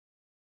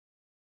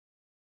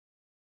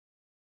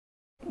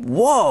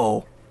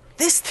Whoa!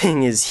 This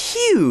thing is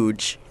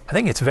huge! I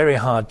think it's very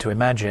hard to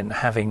imagine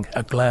having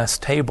a glass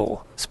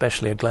table,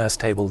 especially a glass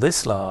table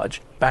this large,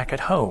 back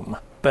at home.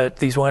 But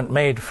these weren't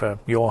made for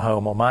your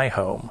home or my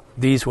home.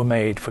 These were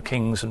made for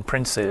kings and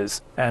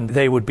princes, and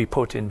they would be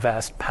put in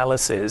vast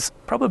palaces,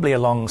 probably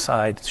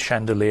alongside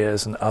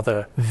chandeliers and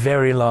other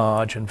very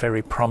large and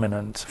very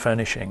prominent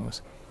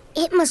furnishings.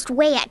 It must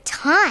weigh a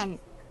ton.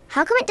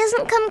 How come it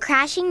doesn't come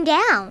crashing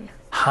down?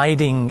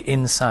 Hiding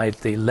inside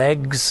the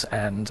legs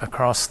and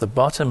across the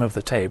bottom of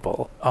the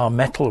table are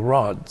metal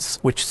rods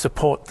which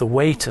support the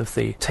weight of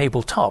the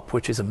tabletop,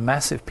 which is a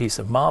massive piece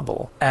of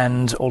marble,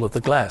 and all of the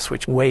glass,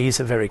 which weighs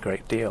a very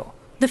great deal.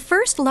 The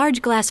first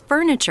large glass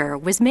furniture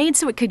was made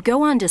so it could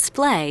go on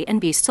display and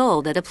be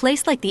sold at a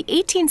place like the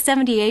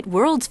 1878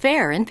 World's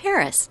Fair in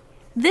Paris.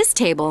 This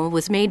table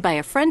was made by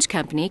a French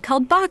company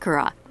called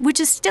Baccarat, which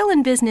is still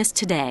in business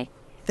today.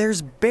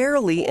 There's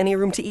barely any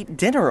room to eat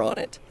dinner on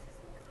it.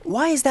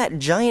 Why is that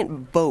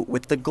giant boat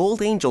with the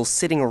gold angel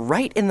sitting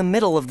right in the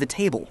middle of the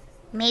table?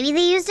 Maybe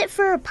they used it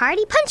for a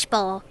party punch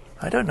bowl.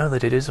 I don't know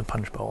that it is a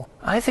punch bowl.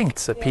 I think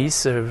it's a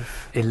piece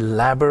of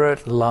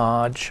elaborate,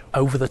 large,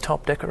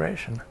 over-the-top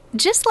decoration.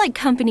 Just like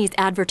companies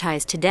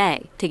advertise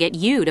today to get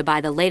you to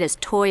buy the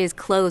latest toys,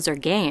 clothes, or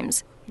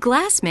games,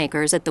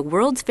 glassmakers at the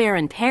World's Fair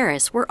in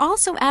Paris were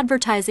also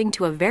advertising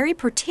to a very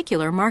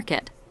particular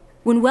market.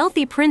 When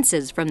wealthy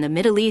princes from the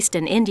Middle East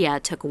and India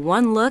took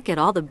one look at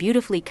all the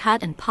beautifully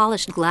cut and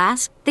polished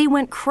glass, they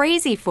went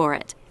crazy for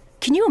it.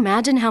 Can you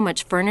imagine how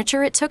much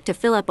furniture it took to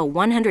fill up a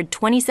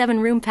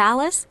 127-room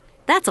palace?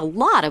 That's a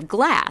lot of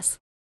glass.